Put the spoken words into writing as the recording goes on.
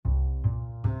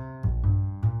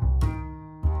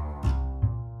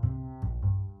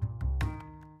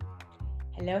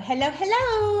Hello, hello,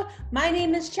 hello. My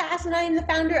name is Chas and I am the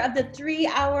founder of the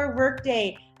 3-Hour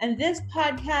Workday. And this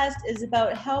podcast is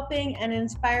about helping and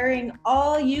inspiring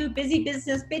all you busy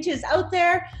business bitches out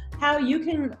there how you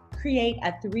can create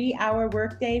a 3-hour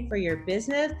workday for your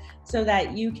business so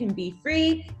that you can be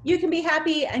free, you can be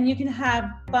happy, and you can have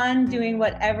fun doing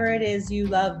whatever it is you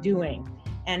love doing.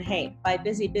 And hey, by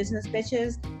busy business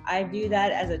bitches, I view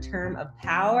that as a term of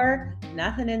power,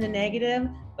 nothing in the negative,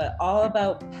 but all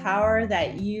about power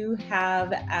that you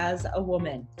have as a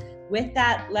woman. With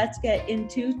that, let's get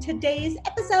into today's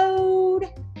episode.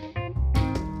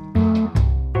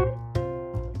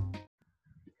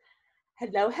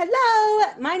 Hello,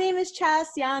 hello. My name is Chas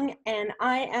Young, and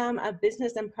I am a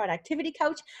business and productivity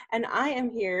coach, and I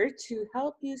am here to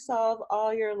help you solve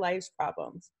all your life's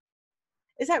problems.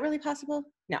 Is that really possible?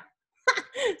 No.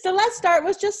 So let's start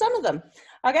with just some of them.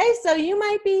 Okay, so you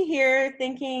might be here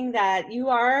thinking that you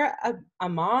are a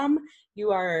mom, you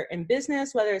are in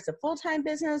business, whether it's a full-time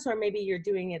business or maybe you're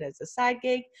doing it as a side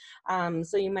gig.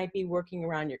 So you might be working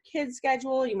around your kids'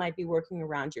 schedule, you might be working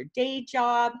around your day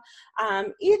job.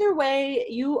 Either way,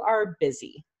 you are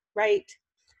busy, right?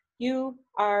 You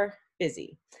are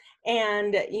busy.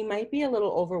 And you might be a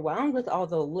little overwhelmed with all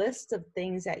the lists of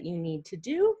things that you need to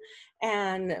do,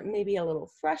 and maybe a little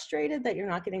frustrated that you're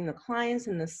not getting the clients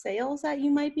and the sales that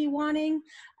you might be wanting.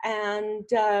 And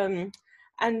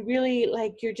really,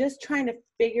 like, you're just trying to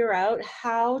figure out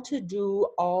how to do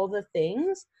all the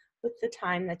things with the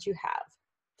time that you have,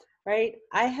 right?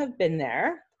 I have been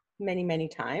there many, many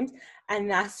times. And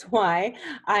that's why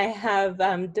I have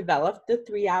developed the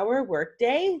 3-hour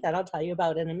workday that I'll tell you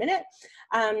about in a minute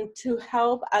to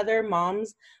help other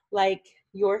moms like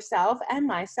yourself and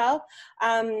myself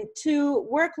to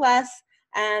work less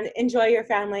and enjoy your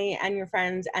family and your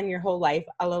friends and your whole life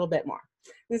a little bit more.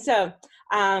 And so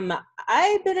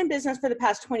I've been in business for the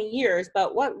past 20 years,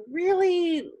 but what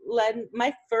really led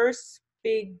my first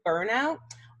big burnout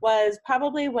was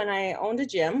probably when I owned a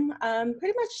gym,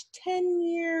 pretty much 10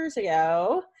 years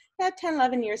ago, 10,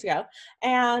 11 years ago.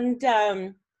 And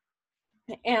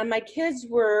my kids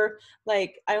were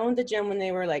like, I owned the gym when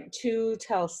they were like 2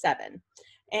 till 7.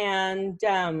 And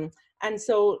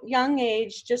so young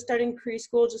age, just starting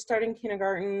preschool, just starting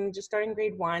kindergarten, just starting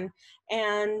grade 1,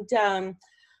 and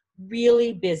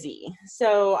really busy.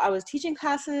 So I was teaching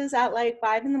classes at like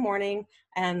 5 in the morning,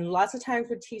 and lots of times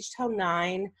would teach till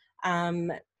 9.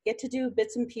 Get to do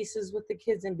bits and pieces with the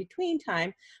kids in between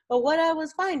time. But what I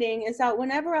was finding is that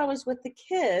whenever I was with the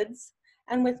kids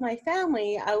and with my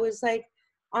family, I was like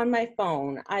on my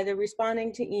phone, either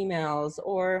responding to emails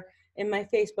or in my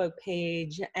Facebook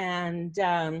page, and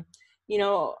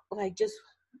like just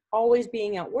always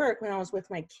being at work when I was with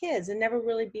my kids and never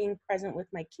really being present with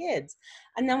my kids.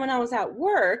 And then when I was at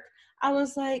work, I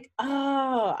was like,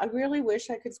 oh, I really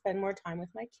wish I could spend more time with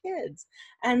my kids.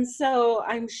 And so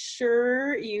I'm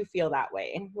sure you feel that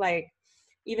way. Like,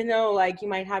 even though like you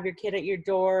might have your kid at your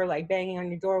door, like banging on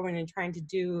your door when you're trying to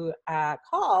do a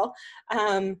call,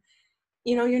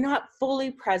 you're not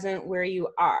fully present where you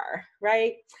are,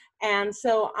 right? And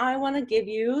so I want to give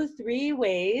you 3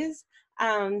 ways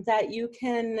that you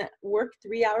can work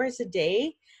 3 hours a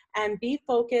day and be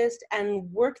focused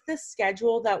and work the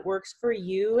schedule that works for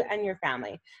you and your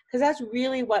family, because that's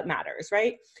really what matters,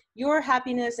 right? Your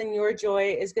happiness and your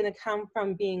joy is going to come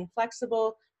from being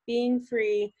flexible, being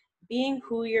free, being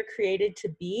who you're created to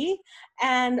be,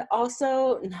 and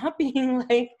also not being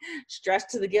like stressed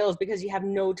to the gills because you have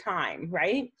no time,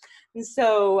 right? And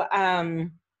so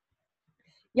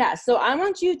so I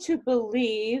want you to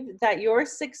believe that your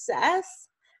success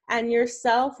and your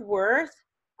self-worth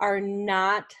are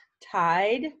not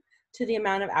tied to the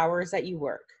amount of hours that you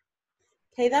work.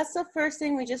 Okay, that's the first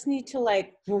thing we just need to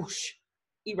like whoosh,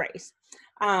 erase.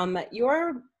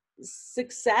 Your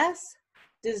success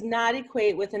does not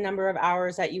equate with the number of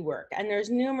hours that you work. And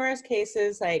there's numerous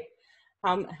cases like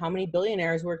how many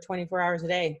billionaires work 24 hours a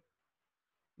day?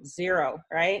 0,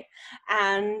 right?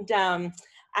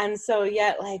 And so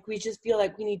yet, like, we just feel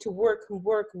like we need to work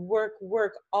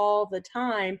all the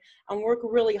time and work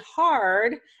really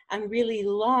hard and really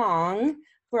long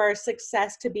for our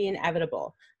success to be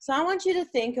inevitable. So I want you to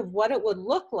think of what it would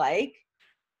look like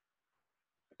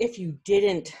if you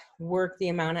didn't work the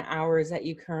amount of hours that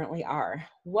you currently are.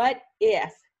 What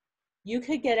if you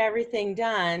could get everything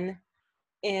done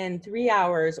in 3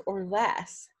 hours or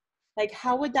less? Like,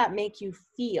 how would that make you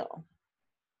feel?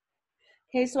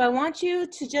 Okay, so I want you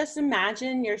to just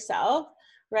imagine yourself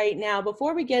right now.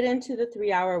 Before we get into the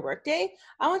 3-hour workday,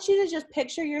 I want you to just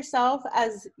picture yourself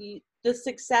as the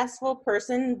successful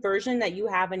person version that you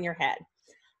have in your head.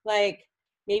 Like,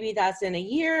 Maybe that's in a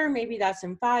year, maybe that's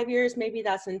in 5 years, maybe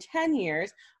that's in 10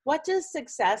 years. What does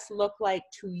success look like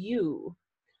to you?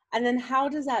 And then how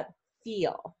does that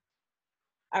feel?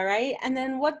 All right. And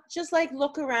then just like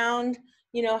look around,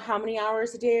 how many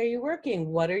hours a day are you working?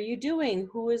 What are you doing?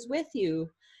 Who is with you?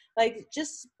 Like,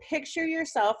 just picture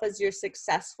yourself as your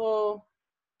successful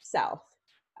self.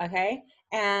 Okay.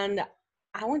 And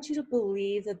I want you to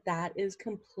believe that that is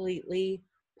completely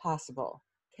possible.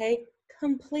 Okay.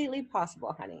 Completely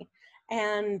possible, honey.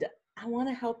 And I want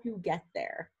to help you get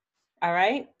there. All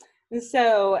right.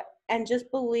 And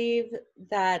just believe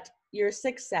that your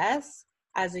success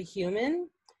as a human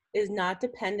is not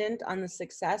dependent on the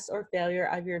success or failure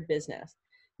of your business.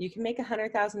 You can make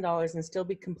 $100,000 and still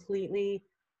be completely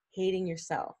hating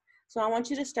yourself. So I want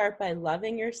you to start by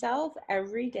loving yourself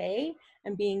every day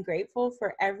and being grateful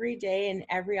for every day and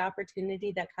every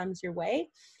opportunity that comes your way,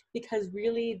 because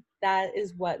really that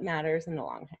is what matters in the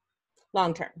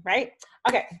long term, right?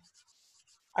 Okay.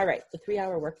 All right. The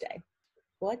 3-hour workday.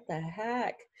 What the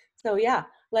heck? So yeah,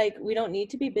 like, we don't need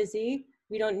to be busy.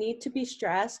 We don't need to be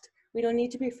stressed. We don't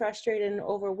need to be frustrated and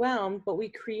overwhelmed, but we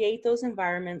create those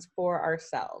environments for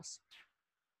ourselves.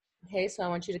 Okay, so I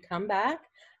want you to come back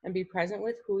and be present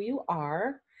with who you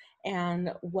are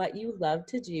and what you love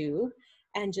to do,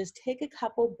 and just take a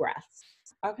couple breaths.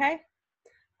 Okay?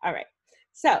 All right.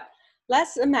 So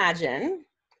let's imagine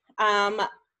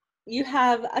you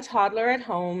have a toddler at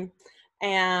home,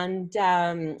 and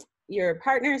your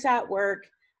partner's at work,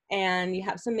 and you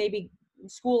have some maybe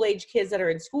school age kids that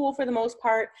are in school for the most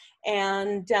part,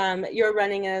 and you're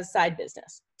running a side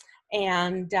business.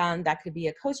 And that could be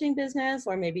a coaching business,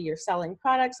 or maybe you're selling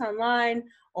products online,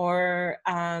 or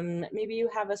maybe you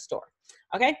have a store.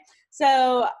 Okay,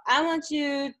 so I want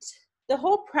you the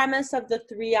whole premise of the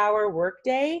 3-hour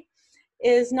workday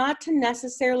is not to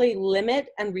necessarily limit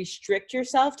and restrict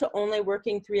yourself to only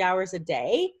working 3 hours a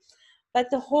day, but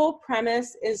the whole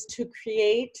premise is to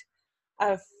create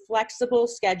a flexible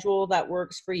schedule that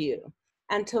works for you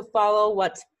and to follow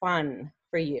what's fun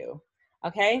for you.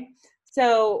 Okay,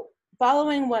 so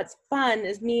following what's fun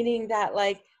is meaning that,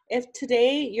 like, if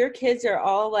today your kids are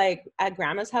all like at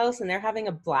grandma's house and they're having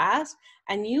a blast,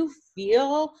 and you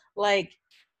feel like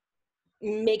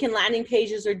making landing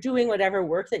pages or doing whatever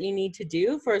work that you need to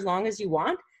do for as long as you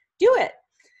want, do it.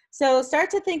 So start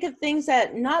to think of things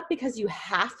that, not because you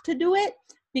have to do it,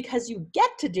 because you get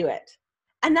to do it.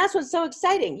 And that's what's so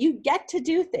exciting. You get to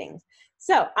do things.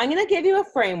 So I'm going to give you a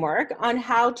framework on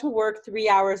how to work 3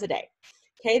 hours a day.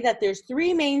 Okay, that there's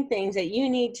 3 main things that you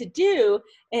need to do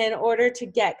in order to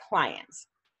get clients.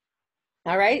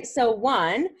 All right, so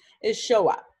 1 is show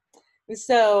up. And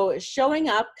so showing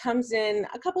up comes in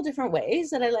a couple different ways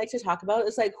that I like to talk about.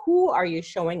 It's like, who are you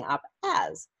showing up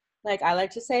as? Like, I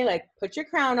like to say, like, put your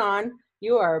crown on.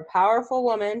 You are a powerful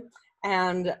woman,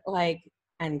 and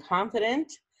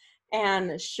confident,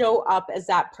 and show up as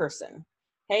that person.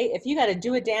 Okay, if you got to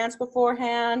do a dance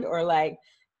beforehand, or like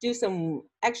do some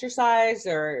exercise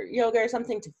or yoga or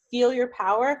something to feel your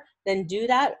power, then do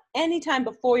that anytime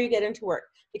before you get into work,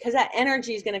 because that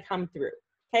energy is going to come through.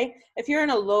 Okay, if you're in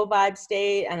a low vibe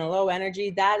state and a low energy,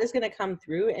 that is going to come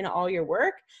through in all your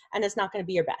work, and it's not going to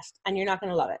be your best, and you're not going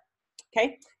to love it.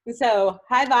 Okay, and so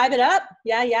high vibe it up.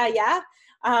 Yeah.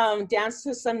 Dance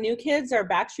to some New Kids or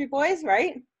Backstreet Boys,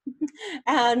 right?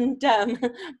 And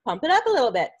pump it up a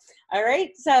little bit. All right,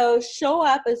 so show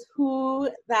up as who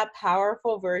that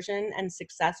powerful version and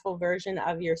successful version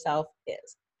of yourself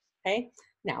is. Okay,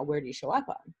 now where do you show up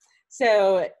on?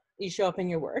 So you show up in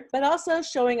your work, but also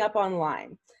showing up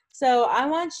online. So I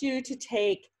want you to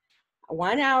take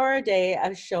 1 hour a day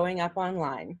of showing up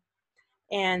online,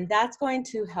 and that's going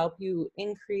to help you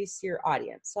increase your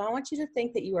audience. So I want you to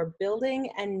think that you are building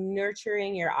and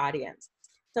nurturing your audience.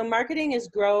 So marketing is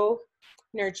grow,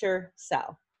 nurture,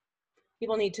 sell.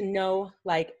 People need to know,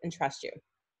 like, and trust you.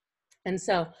 And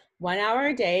so 1 hour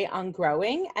a day on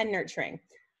growing and nurturing.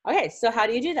 Okay, so how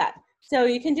do you do that? So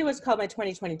you can do what's called my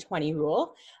 20-20-20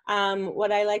 rule.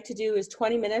 What I like to do is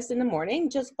 20 minutes in the morning,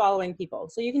 just following people.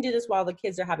 So you can do this while the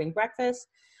kids are having breakfast.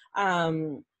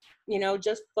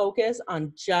 Just focus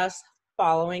on just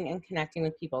following and connecting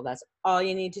with people. That's all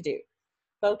you need to do.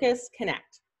 Focus,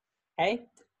 connect. Okay,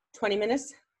 20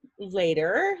 minutes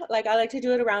later, like I like to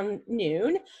do it around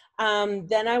noon,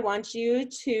 then I want you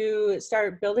to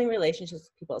start building relationships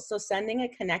with people. So sending a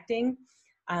connecting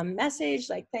message,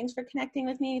 like, thanks for connecting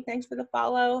with me, thanks for the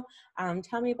follow,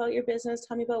 tell me about your business,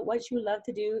 tell me about what you love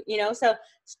to do, so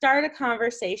start a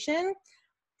conversation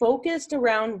focused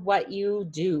around what you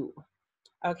do.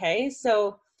 Okay,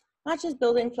 so not just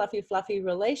building fluffy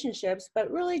relationships,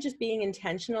 but really just being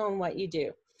intentional in what you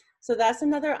do. So that's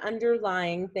another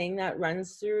underlying thing that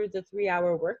runs through the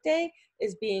 3-hour workday,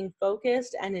 is being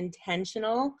focused and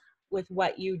intentional with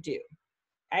what you do.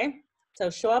 Okay, so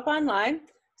show up online.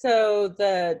 So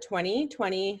the 20,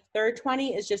 third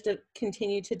 20 is just to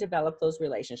continue to develop those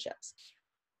relationships.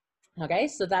 Okay,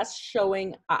 so that's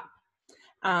showing up.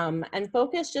 And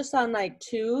focus just on like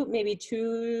maybe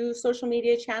two social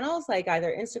media channels, like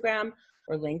either Instagram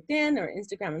or LinkedIn, or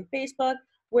Instagram and Facebook,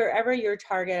 wherever your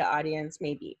target audience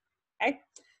may be. Okay,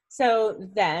 so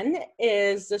then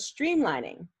is the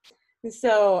streamlining. And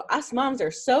so us moms are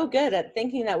so good at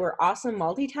thinking that we're awesome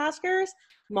multitaskers.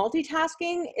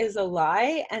 Multitasking is a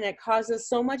lie, and it causes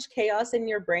so much chaos in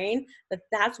your brain that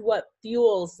that's what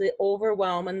fuels the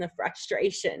overwhelm and the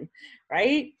frustration,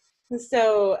 right? And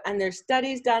so, and there's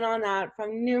studies done on that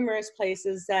from numerous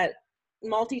places that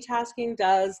multitasking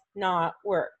does not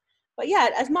work. But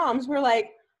yet, as moms, we're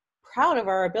like proud of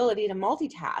our ability to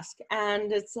multitask.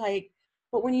 And it's like,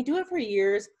 but when you do it for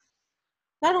years,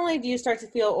 not only do you start to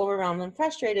feel overwhelmed and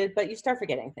frustrated, but you start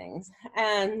forgetting things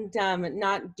and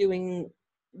not doing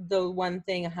the one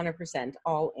thing 100%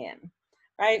 all in,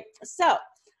 right? So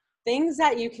things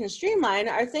that you can streamline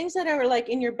are things that are like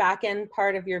in your back end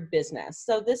part of your business.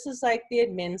 So this is like the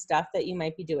admin stuff that you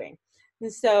might be doing.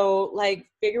 And so like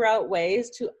figure out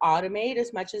ways to automate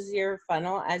as much as your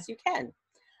funnel as you can.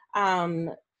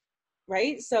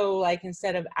 Right? So like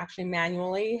instead of actually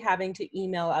manually having to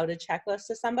email out a checklist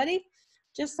to somebody,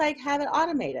 just like have it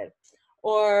automated,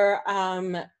 or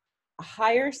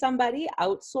hire somebody,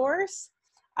 outsource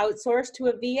to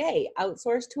a VA,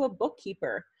 outsource to a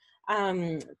bookkeeper.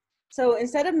 So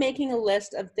instead of making a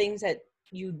list of things that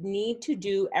you need to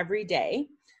do every day,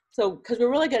 so because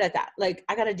we're really good at that, like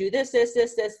I got to do this,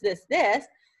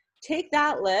 take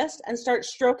that list and start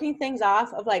stroking things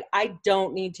off of like, I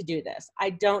don't need to do this. I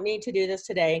don't need to do this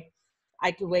today.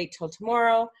 I can wait till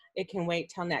tomorrow. It can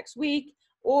wait till next week,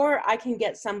 or I can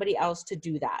get somebody else to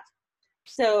do that.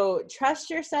 So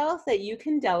trust yourself that you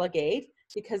can delegate,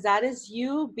 because that is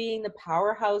you being the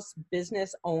powerhouse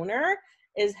business owner,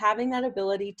 is having that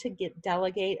ability to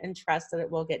delegate and trust that it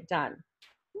will get done.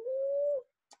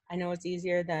 I know it's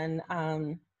easier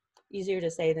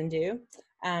to say than do,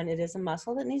 and it is a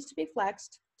muscle that needs to be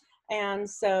flexed and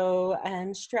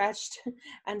stretched.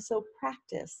 And so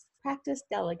practice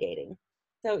delegating.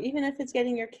 So even if it's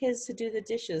getting your kids to do the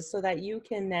dishes so that you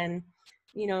can then,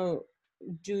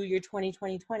 do your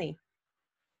 20-20-20,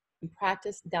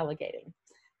 practice delegating.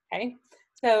 Okay.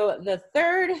 So the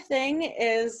third thing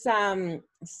is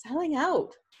selling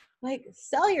out. Like,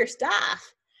 sell your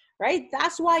stuff, right?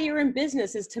 That's why you're in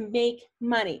business, is to make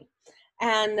money.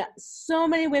 And so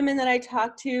many women that I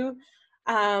talk to,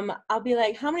 I'll be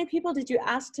like, how many people did you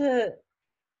ask to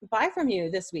buy from you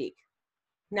this week?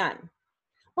 None.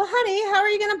 Well, honey, how are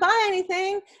you going to buy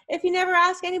anything if you never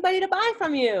ask anybody to buy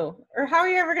from you? Or how are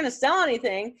you ever going to sell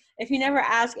anything if you never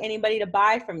ask anybody to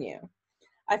buy from you?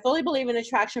 I fully believe in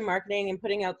attraction marketing and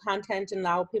putting out content and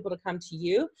allow people to come to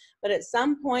you. But at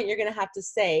some point, you're going to have to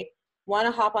say, want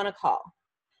to hop on a call?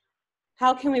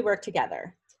 How can we work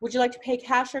together? Would you like to pay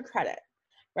cash or credit?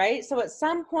 Right? So at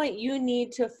some point, you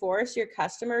need to force your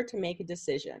customer to make a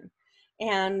decision.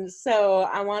 And so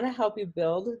I want to help you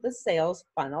build the sales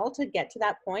funnel to get to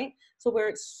that point, so where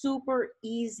it's super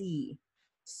easy,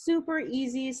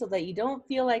 so that you don't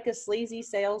feel like a sleazy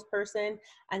salesperson,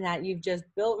 and that you've just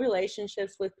built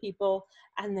relationships with people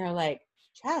and they're like,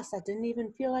 Jess, that didn't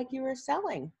even feel like you were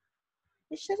selling.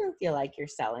 It shouldn't feel like you're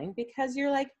selling, because you're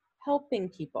like helping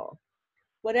people.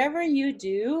 Whatever you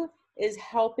do is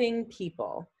helping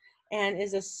people and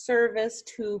is a service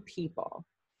to people.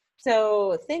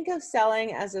 So think of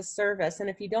selling as a service. And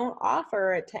if you don't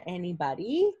offer it to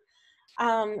anybody,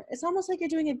 it's almost like you're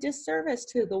doing a disservice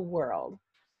to the world.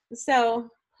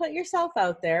 So put yourself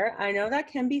out there. I know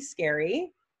that can be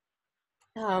scary.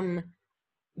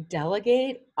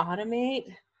 Delegate,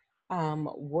 automate,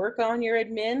 work on your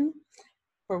admin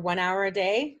for 1 hour a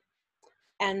day,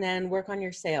 and then work on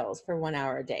your sales for 1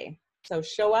 hour a day. So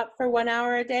show up for 1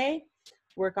 hour a day,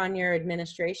 work on your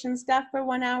administration stuff for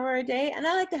 1 hour a day. And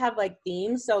I like to have like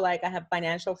themes. So like I have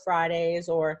Financial Fridays,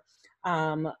 or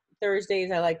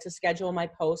Thursdays I like to schedule my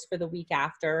posts for the week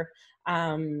after.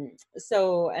 And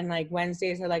like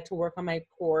Wednesdays I like to work on my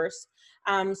course.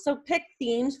 So pick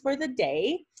themes for the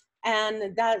day,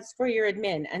 and that's for your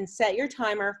admin, and set your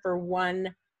timer for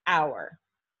 1 hour.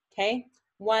 Okay,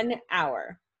 1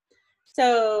 hour.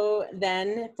 So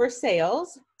then for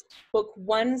sales, book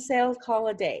one sales call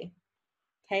a day.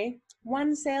 Okay,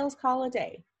 one sales call a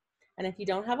day. And if you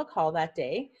don't have a call that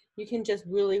day, you can just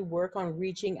really work on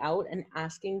reaching out and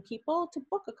asking people to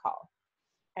book a call.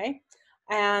 Okay,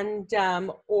 And,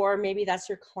 or maybe that's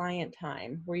your client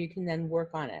time where you can then work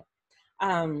on it.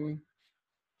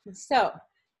 So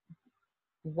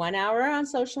 1 hour on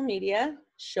social media,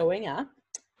 showing up,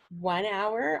 1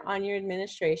 hour on your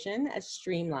administration as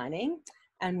streamlining,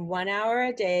 and 1 hour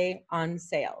a day on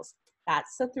sales.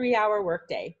 That's the 3-hour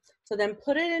workday. So then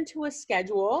put it into a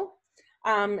schedule,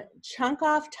 chunk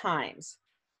off times.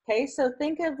 Okay, so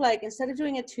think of like, instead of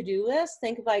doing a to-do list,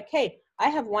 think of like, hey, I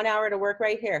have 1 hour to work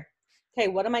right here. Okay,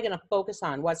 what am I gonna focus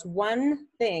on? What's one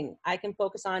thing I can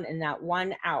focus on in that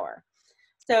 1 hour?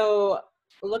 So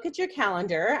look at your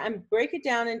calendar and break it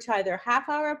down into either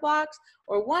half-hour blocks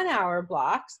or 1-hour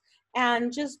blocks,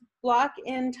 and just block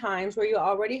in times where you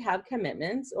already have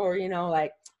commitments, or, you know,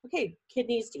 like, okay, kid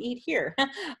needs to eat here.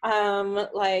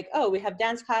 Like, oh, we have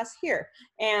dance class here,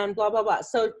 and blah, blah, blah.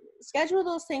 So schedule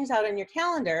those things out in your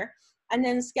calendar, and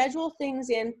then schedule things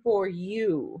in for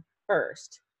you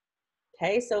first.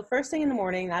 Okay, so first thing in the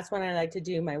morning, that's when I like to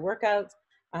do my workouts,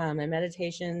 my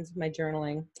meditations, my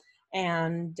journaling.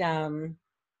 And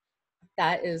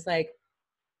that is like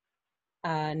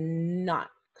not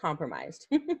compromised,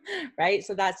 right?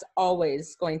 So that's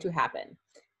always going to happen,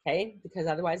 okay? Because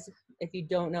otherwise, if you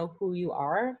don't know who you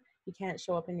are, you can't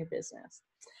show up in your business.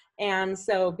 And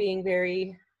so being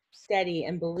very steady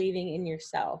and believing in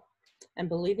yourself and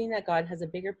believing that God has a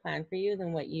bigger plan for you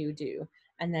than what you do,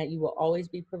 and that you will always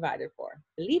be provided for.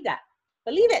 Believe that.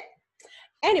 Believe it.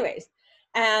 Anyways,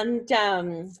 and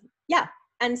yeah,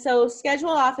 and so schedule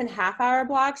off in half-hour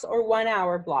blocks or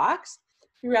 1-hour blocks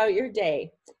throughout your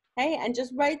day. Okay, and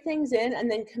just write things in,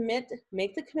 and then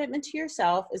make the commitment to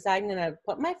yourself is I'm gonna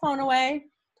put my phone away.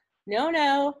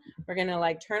 No, we're gonna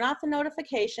like turn off the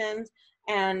notifications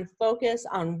and focus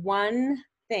on one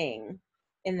thing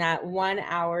in that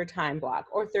 1-hour time block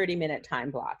or 30-minute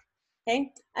time block.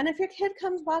 Okay, and if your kid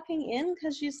comes walking in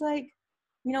because she's like,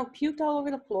 you know, puked all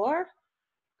over the floor,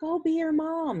 go be your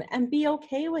mom and be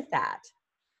okay with that.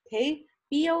 Okay,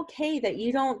 be okay that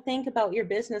you don't think about your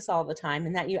business all the time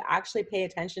and that you actually pay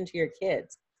attention to your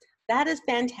kids. That is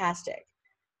fantastic.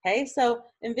 Okay, so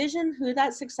envision who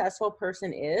that successful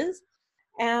person is,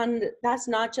 and that's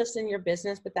not just in your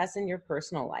business, but that's in your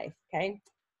personal life. Okay,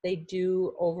 they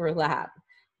do overlap.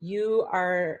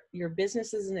 Your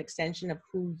business is an extension of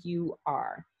who you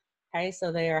are. Okay,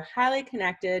 so they are highly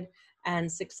connected,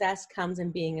 and success comes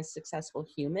in being a successful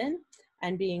human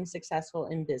and being successful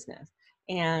in business.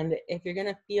 And if you're going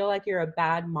to feel like you're a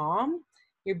bad mom,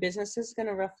 your business is going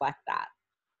to reflect that.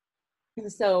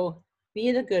 And so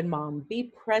be the good mom,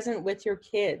 be present with your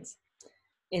kids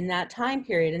in that time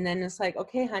period. And then it's like,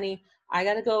 okay, honey, I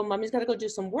got to go, mommy's got to go do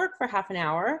some work for half an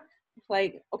hour.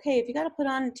 Like, okay, if you got to put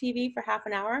on TV for half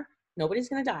an hour, nobody's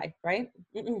going to die, right?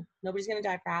 Nobody's going to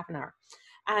die for half an hour.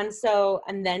 And so,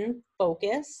 and then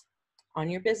focus on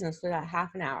your business for that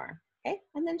half an hour. Okay.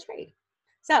 And then trade.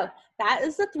 So that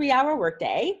is the 3-hour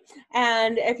workday.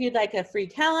 And if you'd like a free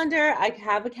calendar, I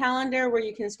have a calendar where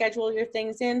you can schedule your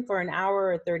things in for an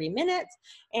hour or 30 minutes.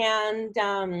 And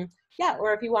yeah,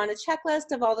 or if you want a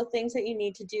checklist of all the things that you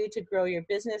need to do to grow your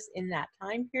business in that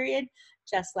time period,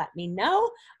 just let me know.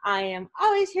 I am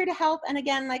always here to help. And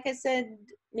again, like I said,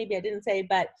 maybe I didn't say,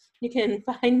 but you can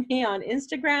find me on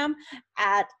Instagram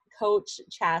at Coach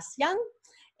Chas Young.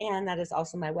 And that is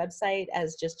also my website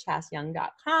as just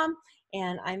chasyoung.com.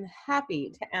 And I'm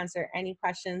happy to answer any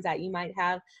questions that you might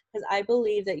have, because I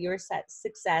believe that your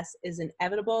success is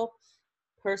inevitable.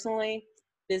 Personally,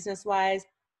 business-wise,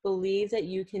 believe that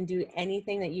you can do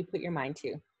anything that you put your mind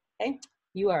to. Okay?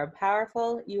 You are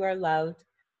powerful, you are loved,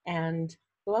 and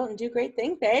go out and do great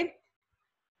things, babe.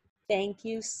 Thank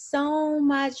you so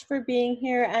much for being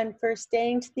here and for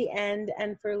staying to the end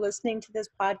and for listening to this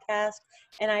podcast.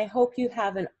 And I hope you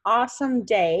have an awesome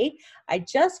day. I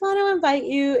just want to invite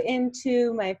you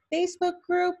into my Facebook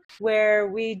group where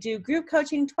we do group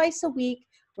coaching twice a week,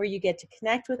 where you get to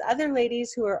connect with other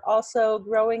ladies who are also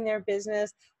growing their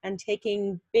business and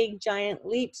taking big, giant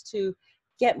leaps to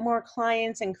get more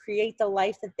clients and create the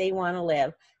life that they want to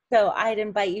live. So I'd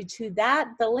invite you to that.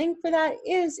 The link for that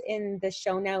is in the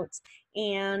show notes.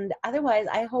 And otherwise,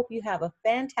 I hope you have a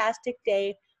fantastic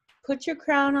day. Put your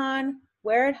crown on,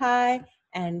 wear it high,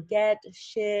 and get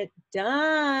shit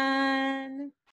done.